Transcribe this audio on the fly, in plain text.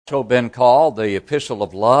also been called the Epistle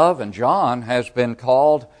of Love, and John has been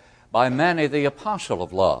called by many the Apostle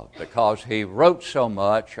of Love because he wrote so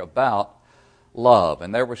much about love.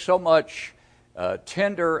 And there was so much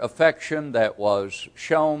tender affection that was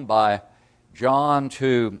shown by John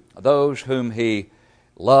to those whom he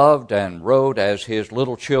loved and wrote as his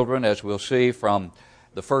little children, as we'll see from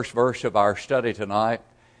the first verse of our study tonight.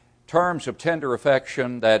 Terms of tender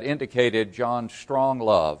affection that indicated John's strong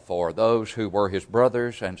love for those who were his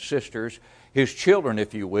brothers and sisters, his children,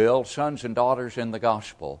 if you will, sons and daughters in the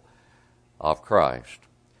gospel of Christ.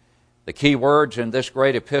 The key words in this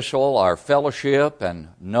great epistle are fellowship and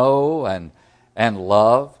know and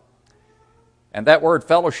love. And that word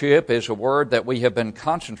fellowship is a word that we have been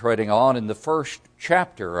concentrating on in the first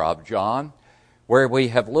chapter of John, where we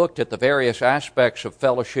have looked at the various aspects of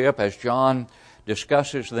fellowship as John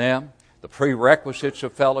discusses them, the prerequisites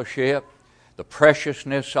of fellowship, the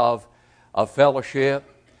preciousness of fellowship.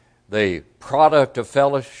 The product of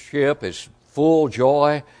fellowship is full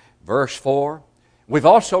joy, verse 4. We've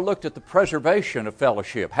also looked at the preservation of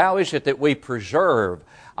fellowship. How is it that we preserve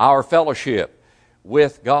our fellowship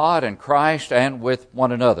with God and Christ and with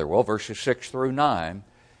one another? Well, verses 6 through 9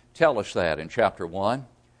 tell us that in chapter 1.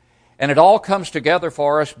 And it all comes together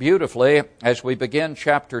for us beautifully as we begin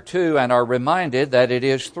chapter 2 and are reminded that it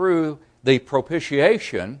is through the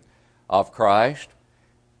propitiation of Christ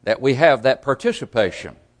that we have that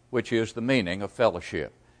participation, which is the meaning of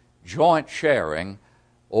fellowship, joint sharing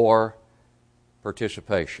or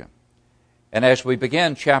participation. And as we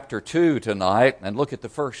begin chapter 2 tonight and look at the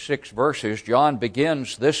first 6 verses, John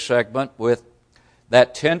begins this segment with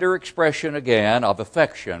that tender expression again of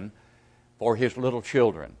affection for his little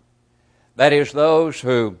children. That is, those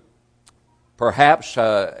who perhaps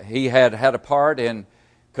he had a part in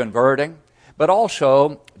converting, but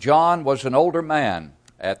also John was an older man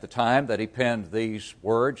at the time that he penned these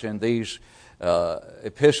words in these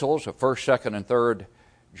epistles of 1st, 2nd, and 3rd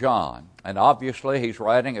John. And obviously he's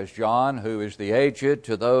writing as John, who is the aged,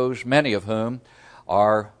 to those, many of whom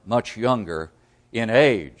are much younger in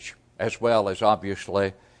age, as well as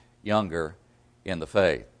obviously younger in the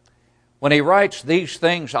faith. When he writes, "These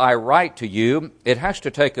things I write to you," it has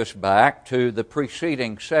to take us back to the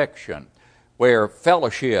preceding section where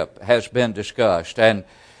fellowship has been discussed and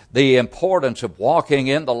the importance of walking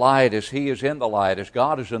in the light as he is in the light, as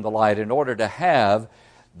God is in the light, in order to have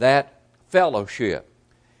that fellowship.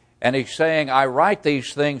 And he's saying, "I write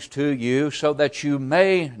these things to you so that you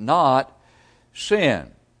may not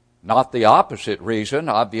sin." Not the opposite reason,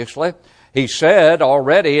 obviously. He said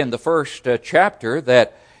already in the first chapter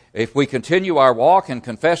that if we continue our walk and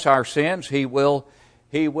confess our sins, He will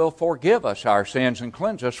forgive us our sins and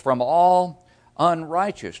cleanse us from all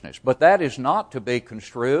unrighteousness. But that is not to be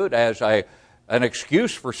construed as an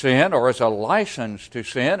excuse for sin or as a license to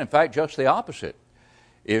sin. In fact, just the opposite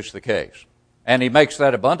is the case. And he makes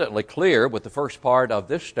that abundantly clear with the first part of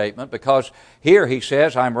this statement, because here he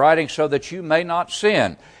says, "I'm writing so that you may not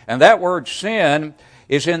sin." And that word sin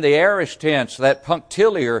is in the aorist tense, that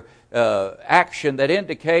punctiliar action that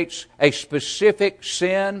indicates a specific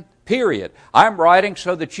sin, period. I'm writing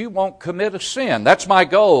so that you won't commit a sin. That's my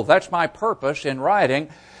goal. That's my purpose in writing,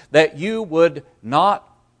 that you would not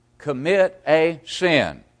commit a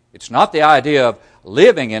sin. It's not the idea of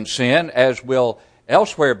living in sin, as will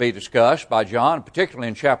elsewhere be discussed by John, particularly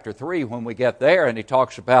in chapter 3 when we get there and he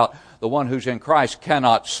talks about the one who's in Christ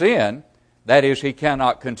cannot sin. That is, he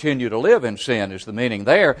cannot continue to live in sin is the meaning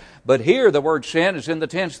there. But here the word sin is in the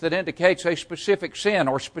tense that indicates a specific sin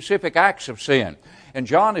or specific acts of sin. And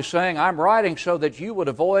John is saying, I'm writing so that you would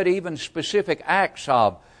avoid even specific acts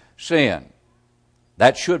of sin.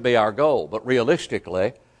 That should be our goal. But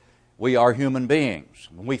realistically, we are human beings.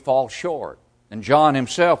 We fall short. And John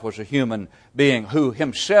himself was a human being who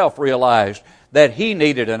himself realized that he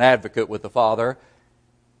needed an advocate with the Father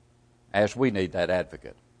as we need that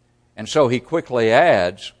advocate. And so he quickly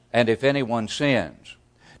adds, "And if anyone sins,"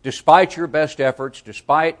 despite your best efforts,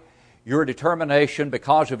 despite your determination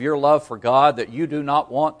because of your love for God that you do not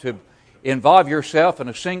want to involve yourself in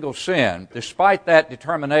a single sin, despite that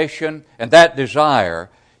determination and that desire,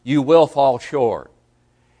 you will fall short.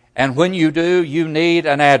 And when you do, you need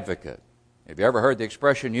an advocate. Have you ever heard the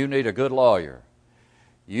expression, "You need a good lawyer"?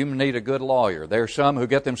 You need a good lawyer. There are some who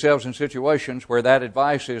get themselves in situations where that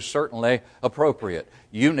advice is certainly appropriate.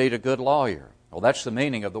 You need a good lawyer. Well, that's the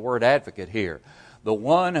meaning of the word advocate here. The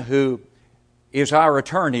one who is our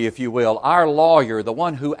attorney, if you will, our lawyer, the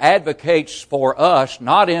one who advocates for us,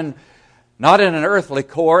 not in an earthly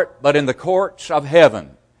court, but in the courts of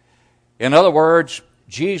heaven. In other words,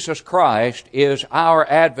 Jesus Christ is our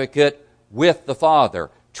advocate with the Father,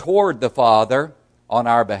 toward the Father, on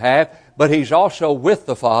our behalf, but He's also with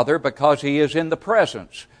the Father because He is in the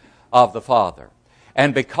presence of the Father.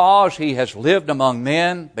 And because He has lived among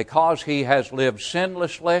men, because He has lived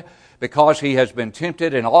sinlessly, because He has been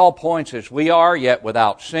tempted in all points as we are, yet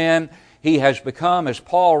without sin, He has become, as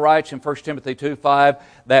Paul writes in 1 Timothy 2:5,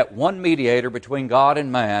 that one mediator between God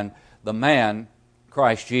and man, the man,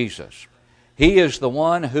 Christ Jesus. He is the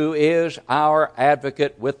one who is our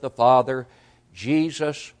advocate with the Father,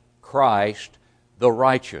 Jesus Christ, the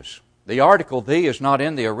righteous. The article "the" is not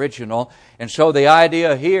in the original, and so the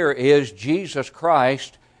idea here is Jesus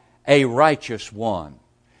Christ, a righteous one.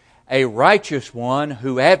 A righteous one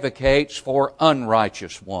who advocates for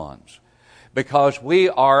unrighteous ones. Because we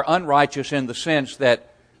are unrighteous in the sense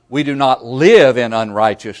that we do not live in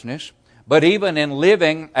unrighteousness, but even in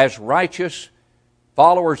living as righteous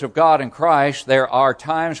followers of God in Christ, there are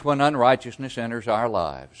times when unrighteousness enters our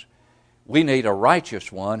lives. We need a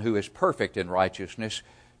righteous one who is perfect in righteousness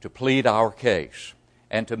to plead our case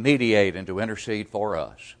and to mediate and to intercede for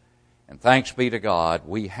us. And thanks be to God,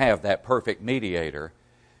 we have that perfect mediator,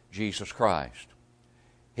 Jesus Christ.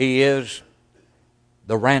 He is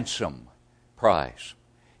the ransom price.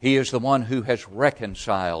 He is the one who has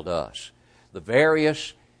reconciled us. The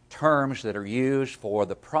various terms that are used for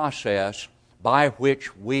the process by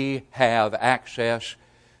which we have access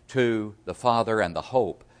to the Father and the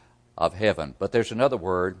hope of heaven. But there's another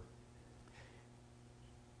word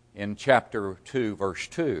in chapter 2, verse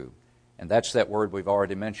 2, and that's that word we've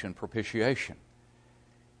already mentioned, propitiation.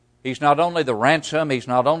 He's not only the ransom, He's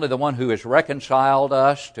not only the one who has reconciled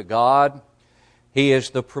us to God, He is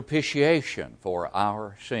the propitiation for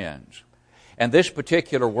our sins. And this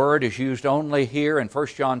particular word is used only here in 1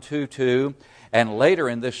 John 2:2, and later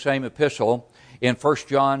in this same epistle in 1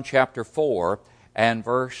 John chapter 4 and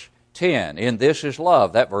verse 10. In this is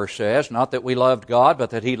love, that verse says, not that we loved God,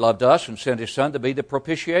 but that He loved us and sent His Son to be the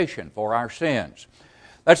propitiation for our sins.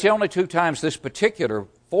 That's the only two times this particular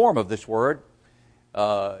form of this word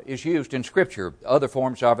is used in Scripture. Other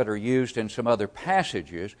forms of it are used in some other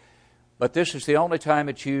passages, but this is the only time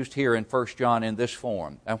it's used here in 1 John in this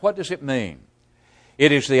form. And what does it mean?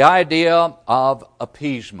 It is the idea of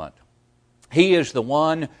appeasement. He is the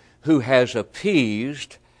one who has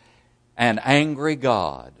appeased an angry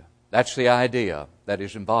God. That's the idea that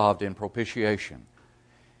is involved in propitiation.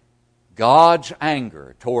 God's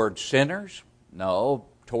anger towards sinners? No.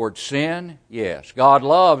 Towards sin? Yes. God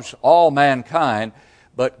loves all mankind,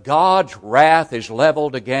 but God's wrath is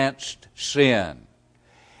leveled against sin.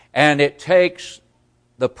 And it takes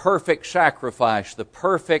the perfect sacrifice, the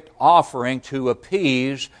perfect offering to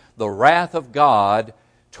appease the wrath of God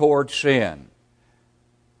towards sin.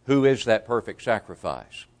 Who is that perfect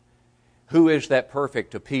sacrifice? Who is that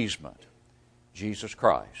perfect appeasement? Jesus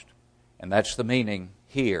Christ. And that's the meaning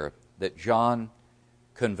here that John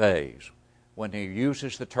conveys when he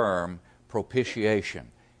uses the term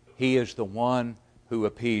propitiation. He is the one who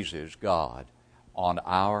appeases God on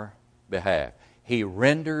our behalf. He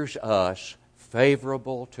renders us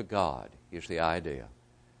favorable to God, is the idea.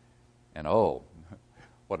 And oh,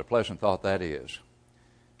 what a pleasant thought that is,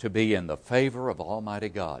 to be in the favor of Almighty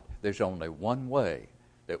God. There's only one way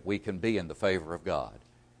that we can be in the favor of God,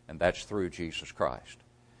 and that's through Jesus Christ.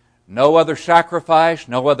 No other sacrifice,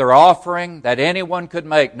 no other offering that anyone could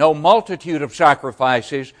make, no multitude of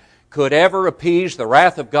sacrifices could ever appease the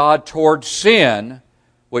wrath of God towards sin,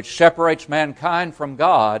 which separates mankind from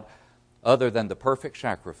God, other than the perfect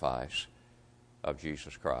sacrifice of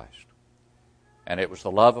Jesus Christ. And it was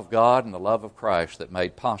the love of God and the love of Christ that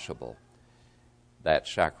made possible that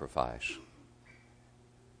sacrifice.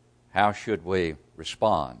 How should we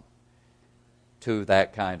respond to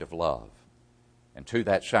that kind of love and to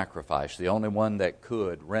that sacrifice, the only one that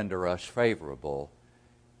could render us favorable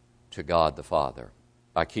to God the Father?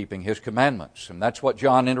 By keeping His commandments. And that's what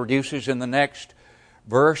John introduces in the next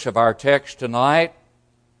verse of our text tonight.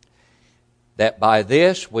 That by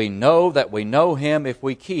this we know that we know Him if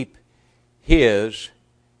we keep His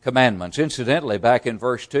commandments. Incidentally, back in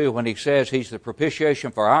verse 2, when he says He's the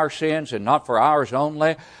propitiation for our sins, and not for ours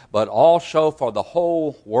only, but also for the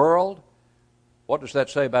whole world, what does that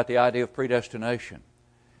say about the idea of predestination?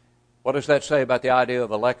 What does that say about the idea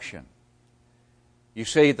of election? You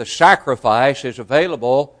see, the sacrifice is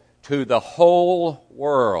available to the whole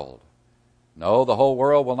world. No, the whole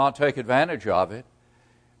world will not take advantage of it,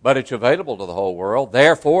 but it's available to the whole world.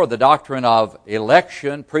 Therefore, the doctrine of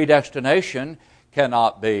election, predestination,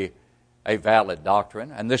 cannot be a valid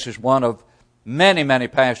doctrine. And this is one of many, many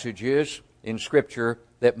passages in Scripture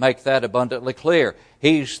that make that abundantly clear.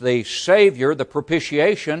 He's the Savior, the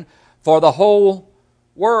propitiation for the whole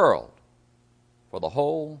world. For the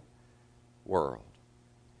whole world.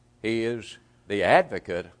 He is the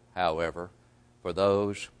advocate, however, for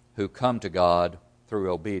those who come to God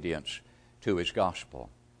through obedience to His gospel.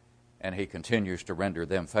 And He continues to render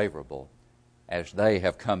them favorable as they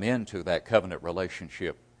have come into that covenant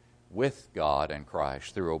relationship with God and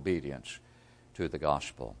Christ through obedience to the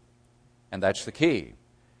gospel. And that's the key,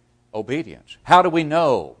 obedience. How do we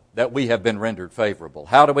know that we have been rendered favorable?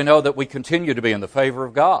 How do we know that we continue to be in the favor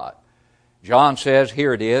of God? John says,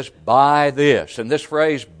 here it is, by this. And this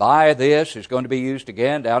phrase, by this, is going to be used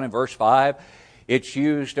again down in verse 5. It's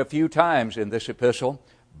used a few times in this epistle.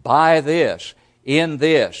 By this, in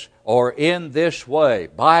this, or in this way,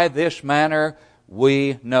 by this manner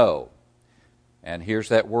we know. And here's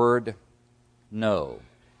that word, know,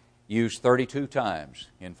 used 32 times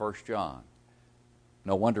in 1 John.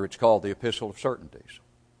 No wonder it's called the Epistle of Certainties,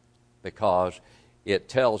 because it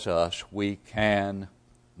tells us we can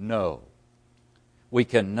know. We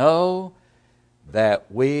can know that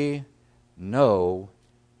we know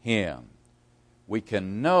Him. We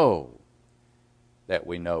can know that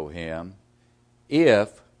we know Him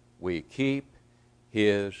if we keep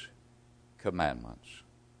His commandments.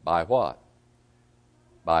 By what?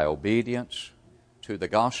 By obedience to the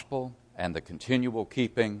gospel and the continual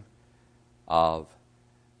keeping of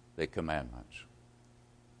the commandments.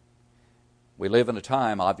 We live in a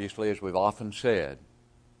time, obviously, as we've often said,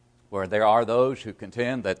 where there are those who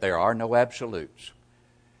contend that there are no absolutes,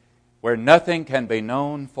 where nothing can be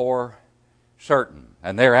known for certain.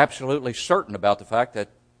 And they're absolutely certain about the fact that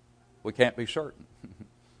we can't be certain.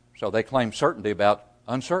 So they claim certainty about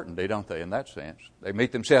uncertainty, don't they, in that sense? They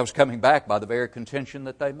meet themselves coming back by the very contention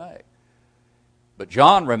that they make. But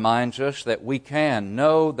John reminds us that we can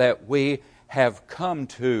know that we have come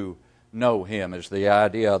to know Him, is the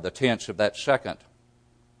idea of the tense of that second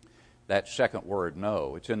word,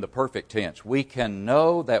 know. It's in the perfect tense. We can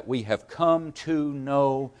know that we have come to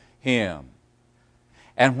know Him.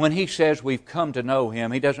 And when he says we've come to know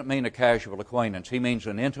Him, he doesn't mean a casual acquaintance. He means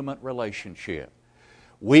an intimate relationship.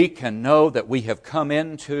 We can know that we have come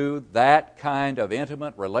into that kind of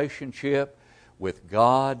intimate relationship with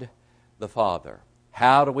God the Father.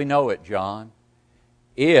 How do we know it, John?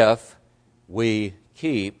 If we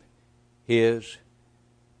keep His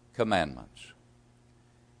commandments.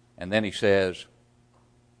 And then he says,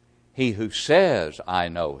 he who says, I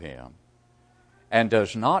know Him, and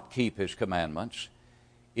does not keep His commandments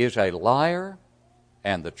is a liar,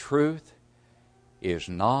 and the truth is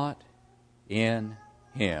not in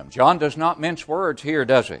him. John does not mince words here,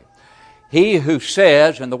 does he? He who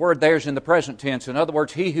says, and the word there is in the present tense, in other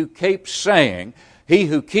words, he who keeps saying, he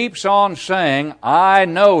who keeps on saying, I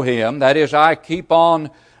know Him, that is, I keep on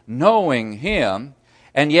knowing Him,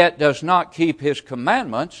 and yet does not keep His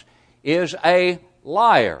commandments, is a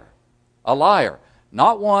liar. A liar.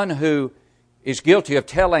 Not one who is guilty of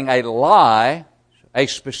telling a lie, a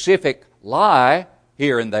specific lie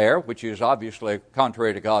here and there, which is obviously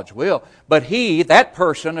contrary to God's will, but he, that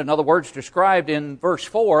person, in other words, described in verse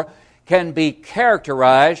 4, can be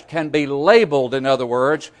characterized, can be labeled, in other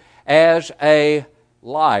words, as a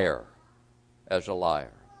liar. As a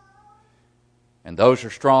liar. And those are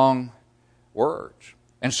strong words.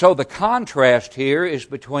 And so the contrast here is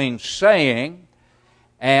between saying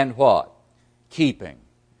and what? Keeping.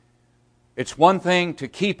 It's one thing to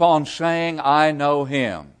keep on saying, I know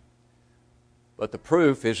Him. But the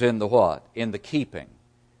proof is in the what? In the keeping.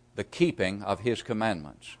 The keeping of His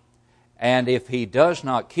commandments. And if he does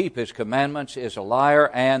not keep His commandments, is a liar,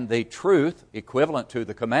 and the truth, equivalent to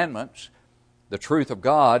the commandments, the truth of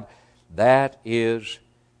God, that is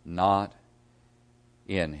not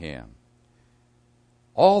in him.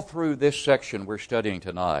 All through this section we're studying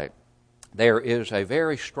tonight, there is a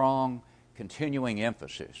very strong continuing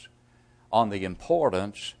emphasis on the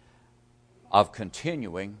importance of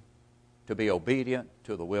continuing to be obedient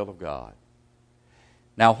to the will of God.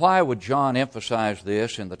 Now, why would John emphasize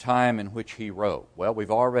this in the time in which he wrote? Well,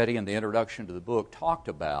 we've already in the introduction to the book talked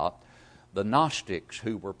about the Gnostics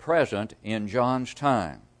who were present in John's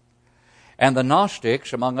time. And the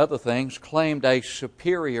Gnostics, among other things, claimed a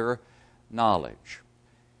superior knowledge.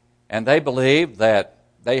 And they believed that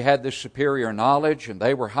they had this superior knowledge and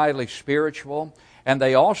they were highly spiritual. And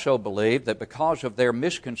they also believed that because of their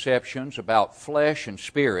misconceptions about flesh and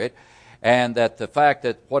spirit, and that the fact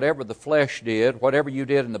that whatever the flesh did, whatever you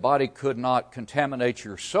did in the body could not contaminate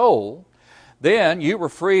your soul, then you were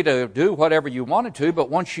free to do whatever you wanted to,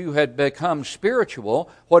 but once you had become spiritual,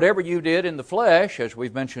 whatever you did in the flesh, as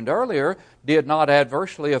we've mentioned earlier, did not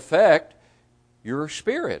adversely affect your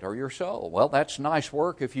spirit or your soul. Well, that's nice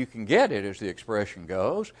work if you can get it, as the expression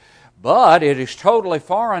goes, but it is totally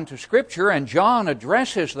foreign to Scripture, and John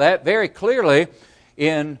addresses that very clearly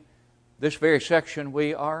in this very section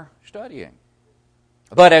we are studying.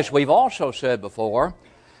 But as we've also said before,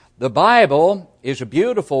 the Bible is a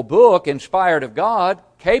beautiful book inspired of God,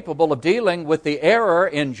 capable of dealing with the error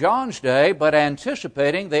in John's day, but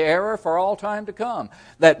anticipating the error for all time to come,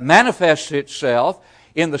 that manifests itself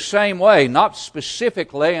in the same way, not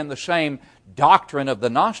specifically in the same doctrine of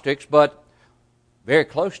the Gnostics, but very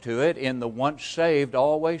close to it in the once saved,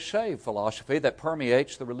 always saved philosophy that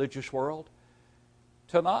permeates the religious world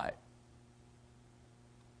tonight.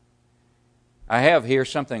 I have here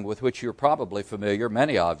something with which you're probably familiar,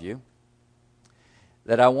 many of you,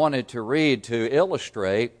 that I wanted to read to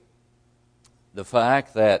illustrate the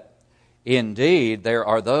fact that indeed there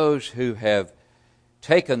are those who have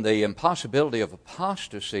taken the impossibility of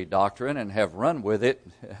apostasy doctrine and have run with it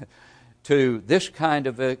to this kind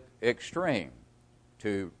of extreme.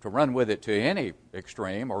 To run with it to any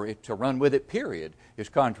extreme, or to run with it, period, is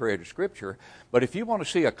contrary to Scripture. But if you want to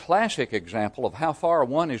see a classic example of how far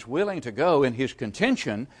one is willing to go in his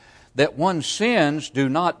contention that one's sins do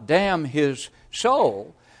not damn his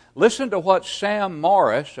soul, listen to what Sam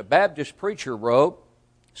Morris, a Baptist preacher, wrote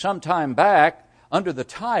some time back under the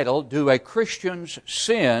title, "Do a Christian's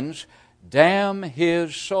Sins Damn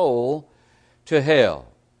His Soul to Hell?"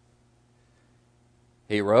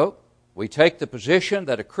 He wrote, "We take the position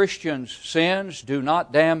that a Christian's sins do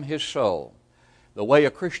not damn his soul. The way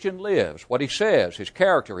a Christian lives, what he says, his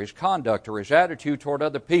character, his conduct, or his attitude toward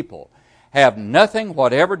other people have nothing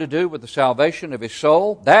whatever to do with the salvation of his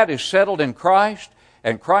soul. That is settled in Christ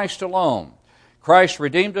and Christ alone. Christ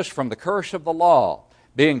redeemed us from the curse of the law.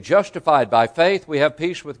 Being justified by faith, we have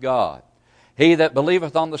peace with God. He that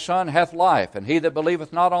believeth on the Son hath life, and he that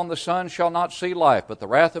believeth not on the Son shall not see life, but the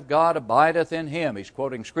wrath of God abideth in him." He's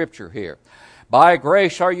quoting Scripture here. "By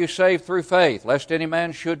grace are you saved through faith, lest any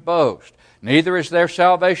man should boast. Neither is there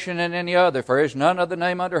salvation in any other, for there is none other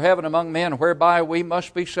name under heaven among men whereby we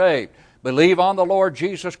must be saved. Believe on the Lord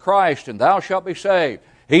Jesus Christ, and thou shalt be saved.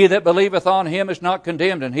 He that believeth on him is not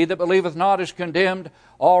condemned, and he that believeth not is condemned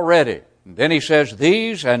already." And then he says,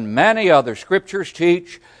 "These and many other Scriptures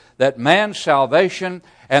teach that man's salvation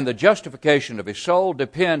and the justification of his soul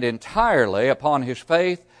depend entirely upon his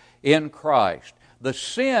faith in Christ." The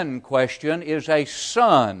sin question is a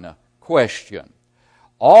son question.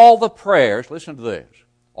 All the prayers, listen to this,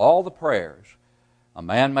 all the prayers a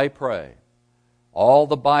man may pray, all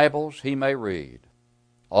the Bibles he may read,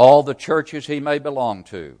 all the churches he may belong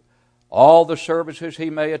to, all the services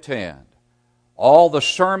he may attend, all the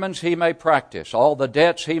sermons he may practice, all the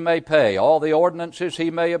debts he may pay, all the ordinances he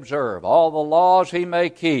may observe, all the laws he may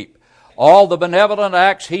keep, all the benevolent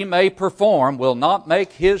acts he may perform will not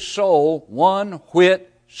make his soul one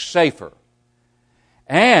whit safer.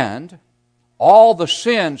 And all the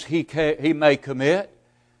sins he may commit,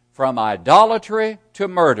 from idolatry to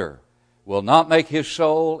murder, will not make his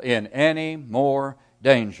soul in any more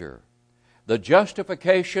danger. The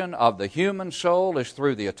justification of the human soul is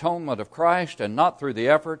through the atonement of Christ and not through the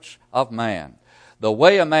efforts of man. The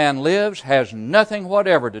way a man lives has nothing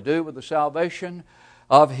whatever to do with the salvation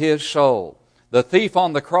of his soul. The thief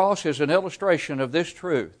on the cross is an illustration of this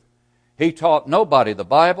truth. He taught nobody the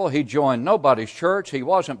Bible. He joined nobody's church. He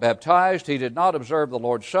wasn't baptized. He did not observe the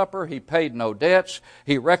Lord's Supper. He paid no debts.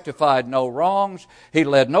 He rectified no wrongs. He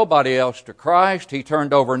led nobody else to Christ. He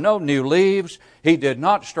turned over no new leaves. He did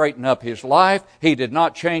not straighten up his life. He did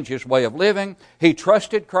not change his way of living. He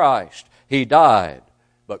trusted Christ. He died.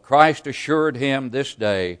 But Christ assured him, "This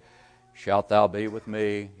day shalt thou be with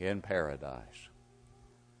me in paradise."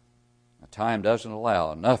 Now, time doesn't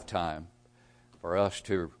allow enough time for us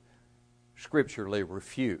to scripturally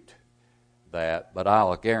refute that, but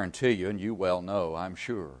I'll guarantee you, and you well know, I'm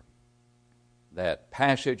sure, that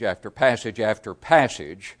passage after passage after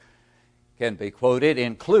passage can be quoted,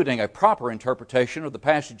 including a proper interpretation of the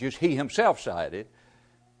passages he himself cited,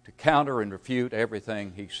 to counter and refute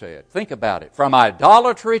everything he said. Think about it. From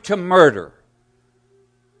idolatry to murder,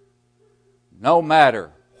 no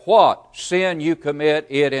matter what sin you commit,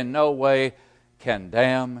 it in no way can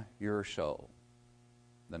damn your soul.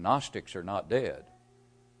 The Gnostics are not dead.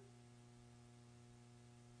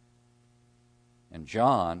 And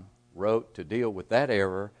John wrote to deal with that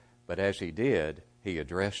error, but as he did, he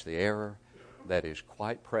addressed the error that is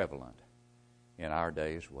quite prevalent in our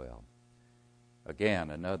day as well. Again,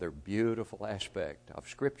 another beautiful aspect of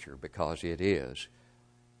Scripture because it is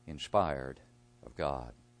inspired of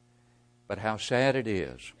God. But how sad it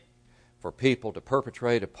is for people to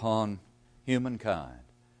perpetrate upon humankind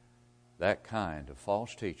that kind of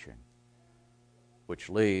false teaching, which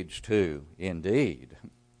leads to, indeed,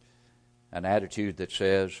 an attitude that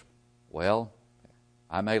says, well,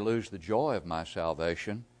 I may lose the joy of my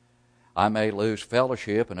salvation. I may lose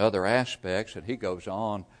fellowship and other aspects, and he goes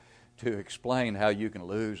on to explain how you can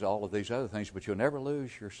lose all of these other things, but you'll never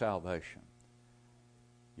lose your salvation.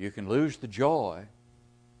 You can lose the joy,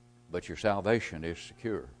 but your salvation is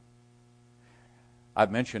secure.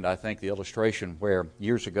 I've mentioned, I think, the illustration where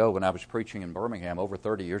years ago when I was preaching in Birmingham, over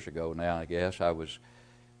 30 years ago now, I guess, I was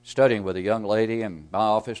studying with a young lady in my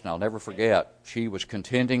office, and I'll never forget, she was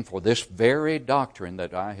contending for this very doctrine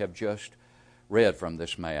that I have just read from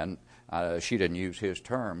this man. She didn't use his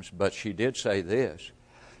terms, but she did say this.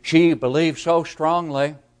 She believed so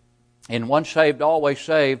strongly in once saved, always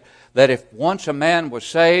saved, that if once a man was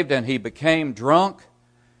saved and he became drunk,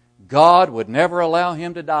 God would never allow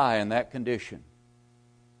him to die in that condition.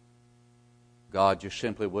 God just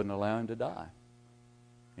simply wouldn't allow him to die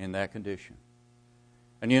in that condition.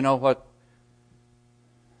 And you know what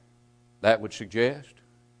that would suggest?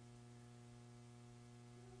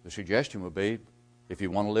 The suggestion would be, if you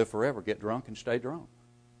want to live forever, get drunk and stay drunk.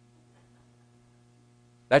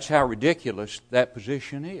 That's how ridiculous that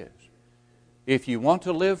position is. If you want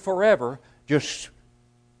to live forever, just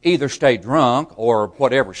either stay drunk or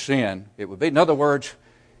whatever sin it would be. In other words,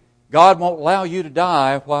 God won't allow you to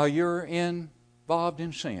die while you're involved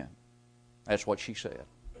in sin. That's what she said.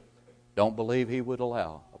 Don't believe He would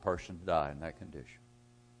allow a person to die in that condition.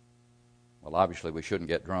 Well, obviously we shouldn't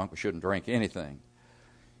get drunk. We shouldn't drink anything.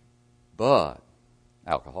 But,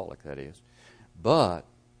 alcoholic that is, but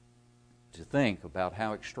to think about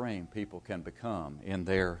how extreme people can become in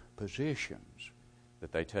their positions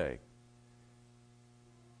that they take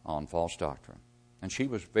on false doctrine. And she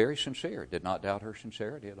was very sincere, did not doubt her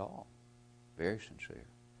sincerity at all. Very sincere.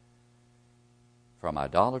 From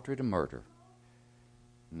idolatry to murder,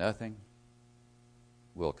 nothing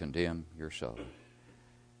will condemn your soul.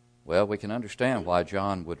 Well, we can understand why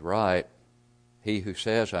John would write, "He who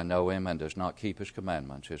says, I know him, and does not keep his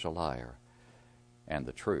commandments is a liar, and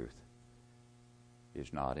the truth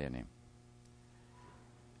is not in him."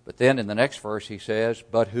 But then in the next verse he says,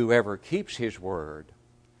 "But whoever keeps his word,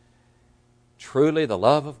 truly the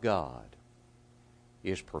love of God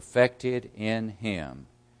is perfected in him.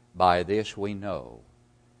 By this we know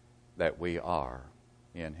that we are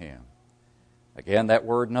in him." Again, that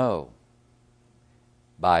word know.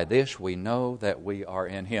 By this we know that we are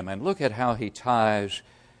in him. And look at how he ties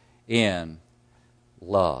in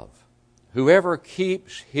love. Whoever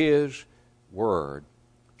keeps his word,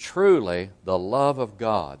 truly the love of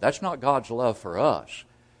God. That's not God's love for us.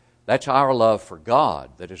 That's our love for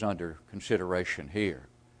God that is under consideration here.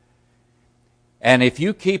 And if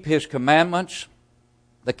you keep His commandments,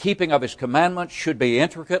 the keeping of His commandments should be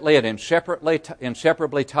intricately and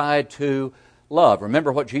inseparably tied to love.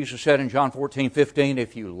 Remember what Jesus said in John 14:15,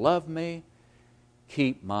 "If you love me,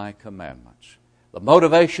 keep my commandments." The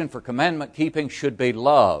motivation for commandment keeping should be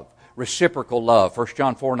love, reciprocal love. 1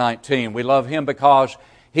 John 4:19, we love Him because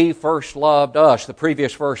He first loved us. The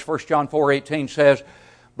previous verse, 1 John 4:18 says,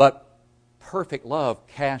 "But perfect love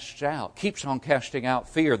casts out," keeps on casting out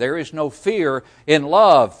fear. There is no fear in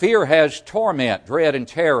love. Fear has torment, dread and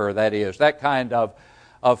terror, that is, that kind of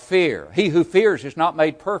fear. He who fears is not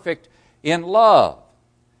made perfect in love.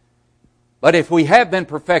 But if we have been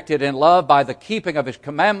perfected in love by the keeping of His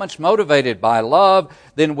commandments, motivated by love,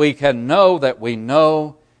 then we can know that we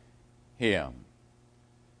know Him.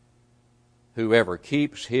 Whoever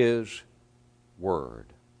keeps His word.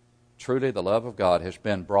 Truly the love of God has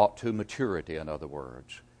been brought to maturity, in other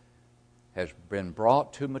words, has been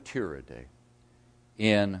brought to maturity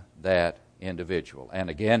in that individual. And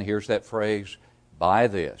again, here's that phrase, by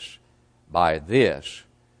this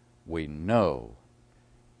we know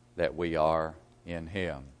that we are in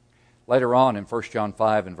Him. Later on in 1 John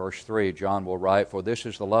 5 and verse 3, John will write, "For this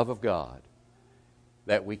is the love of God,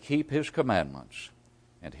 that we keep His commandments,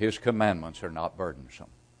 and His commandments are not burdensome."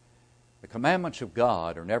 The commandments of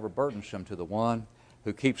God are never burdensome to the one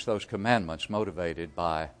who keeps those commandments motivated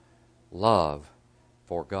by love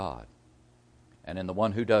for God. And in the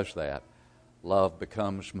one who does that, love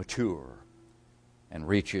becomes mature and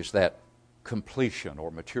reaches that completion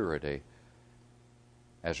or maturity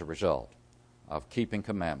as a result of keeping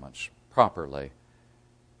commandments properly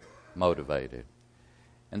motivated.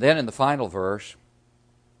 And then in the final verse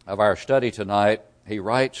of our study tonight, he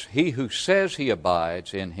writes, "He who says he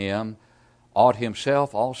abides in Him ought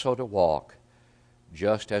himself also to walk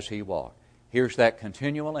just as He walked." Here's that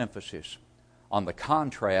continual emphasis on the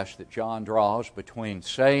contrast that John draws between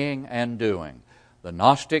saying and doing. The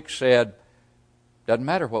Gnostics said, doesn't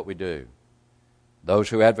matter what we do. Those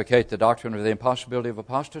who advocate the doctrine of the impossibility of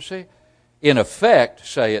apostasy, in effect,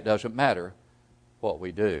 say it doesn't matter what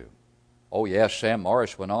we do. Oh yes, Sam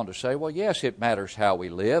Morris went on to say, well, yes, it matters how we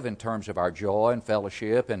live in terms of our joy and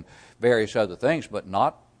fellowship and various other things, but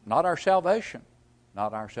not our salvation.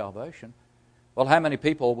 Not our salvation. Well, how many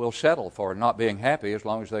people will settle for not being happy as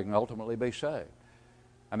long as they can ultimately be saved?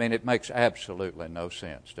 I mean, it makes absolutely no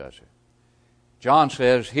sense, does it? John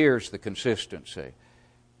says, here's the consistency.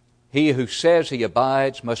 He who says he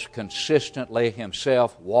abides must consistently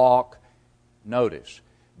himself walk, notice,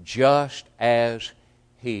 just as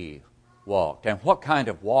he walked. And what kind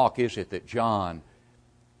of walk is it that John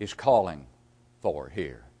is calling for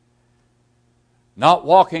here? Not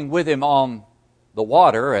walking with him on the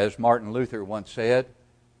water, as Martin Luther once said,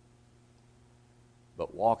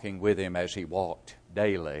 but walking with him as he walked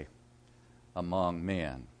daily among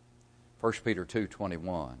men. 1 Peter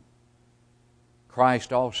 2:21.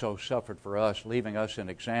 Christ also suffered for us, leaving us an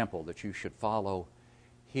example that you should follow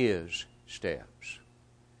His steps.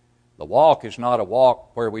 The walk is not a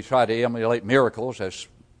walk where we try to emulate miracles, as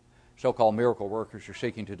so-called miracle workers are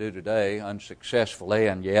seeking to do today, unsuccessfully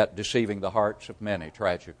and yet deceiving the hearts of many,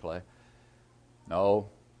 tragically. No,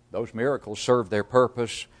 those miracles serve their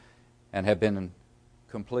purpose and have been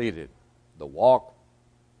completed. The walk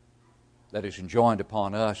that is enjoined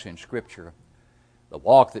upon us in Scripture, the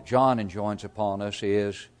walk that John enjoins upon us,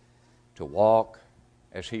 is to walk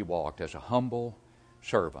as he walked, as a humble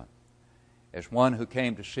servant, as one who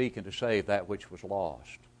came to seek and to save that which was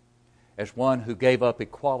lost, as one who gave up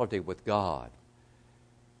equality with God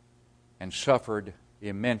and suffered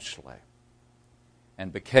immensely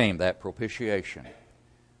and became that propitiation,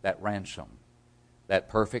 that ransom, that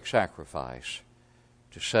perfect sacrifice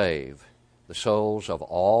to save the souls of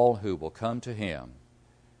all who will come to Him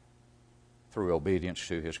through obedience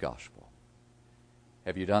to His gospel.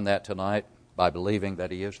 Have you done that tonight by believing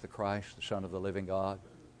that He is the Christ, the Son of the living God?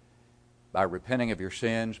 By repenting of your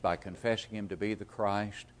sins, by confessing Him to be the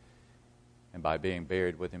Christ, and by being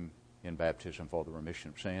buried with Him in baptism for the remission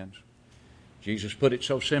of sins? Jesus put it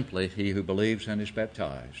so simply, he who believes and is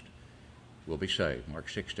baptized will be saved. Mark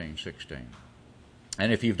 16:16.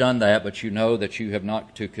 And if you've done that, but you know that you have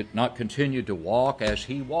not continued to walk as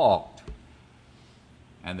He walked,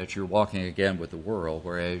 and that you're walking again with the world,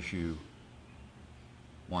 whereas you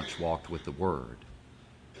once walked with the Word,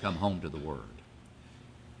 come home to the Word,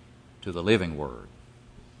 to the living Word,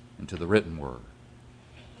 and to the written Word.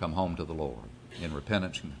 Come home to the Lord in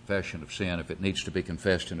repentance and confession of sin if it needs to be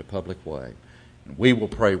confessed in a public way. And we will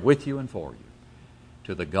pray with you and for you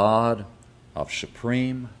to the God of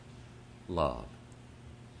supreme love,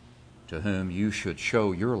 to whom you should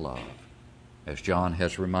show your love, as John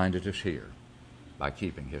has reminded us here, by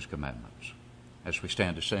keeping His commandments. As we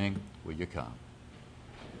stand to sing, will you come?